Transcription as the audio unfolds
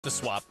The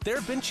swap, there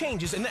have been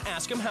changes in the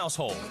Askam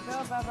household.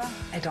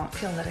 I don't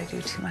feel that I do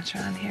too much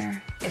around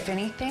here. If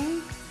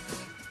anything,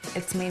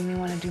 it's made me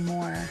want to do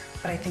more,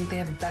 but I think they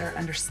have a better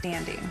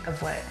understanding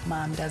of what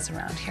Mom does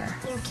around here.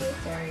 Thank you.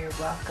 There, you're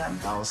welcome.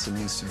 Allison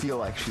needs to feel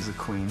like she's a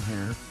queen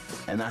here,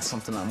 and that's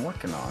something I'm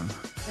working on.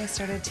 I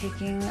started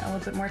taking a little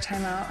bit more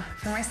time out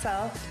for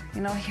myself,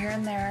 you know, here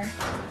and there.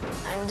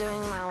 I'm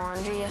doing my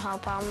laundry to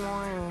help out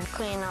more and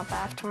clean up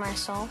after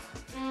myself.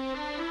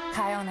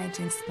 Kyle and I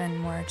do spend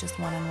more just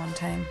one-on-one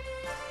time.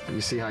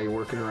 You see how you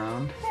work it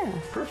around? Yeah.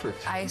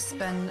 Perfect. I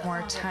spend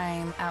more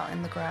time out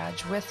in the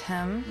garage with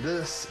him.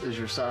 This is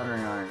your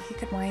soldering iron. He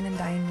could wine and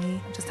dine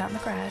me just out in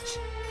the garage.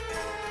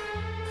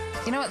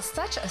 You know, it's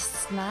such a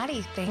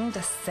snotty thing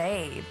to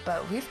say,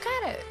 but we've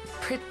got it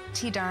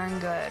pretty darn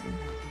good.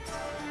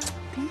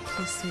 Thank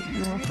you, sweetheart.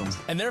 You're welcome.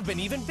 And there have been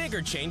even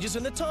bigger changes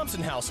in the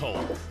Thompson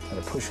household. Had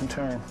a push and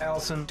turn.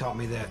 Allison taught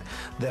me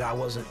that I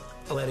wasn't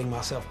letting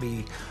myself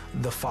be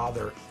the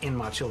father in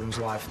my children's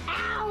life.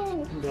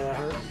 Ow! Did that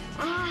hurt?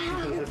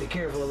 Ow! You gotta be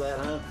careful of that,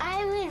 huh?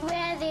 I would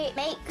rather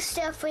make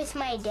stuff with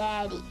my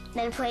daddy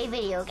than play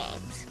video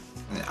games.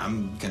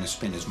 I'm gonna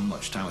spend as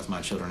much time with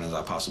my children as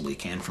I possibly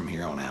can from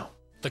here on out.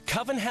 The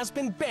coven has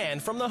been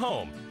banned from the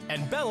home,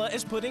 and Bella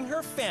is putting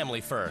her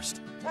family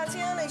first.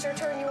 Tatiana, it's your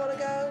turn. You want to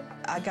go?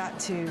 I got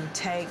to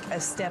take a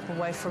step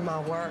away from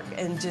my work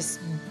and just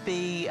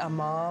be a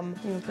mom.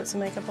 You want to put some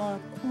makeup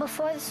on?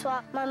 Before the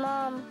swap, my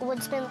mom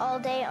would spend all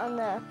day on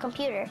the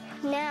computer.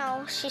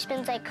 Now she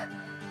spends like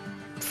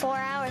 4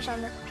 hours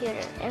on the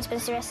computer and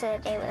spends the rest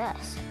of the day with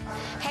us.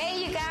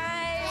 Hey, you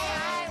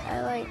guys!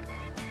 I like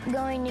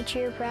going to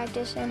cheer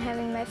practice and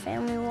having my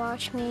family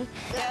watch me.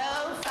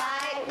 Go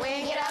fight,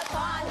 wing it up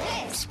on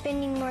this!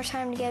 Spending more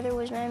time together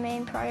was my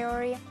main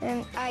priority,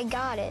 and I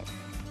got it.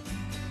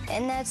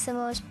 And that's the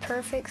most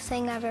perfect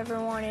thing I've ever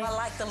wanted. I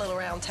like the little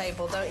round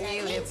table, don't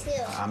you? Me too.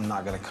 I'm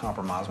not gonna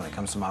compromise when it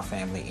comes to my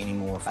family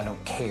anymore. I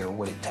don't care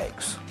what it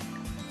takes.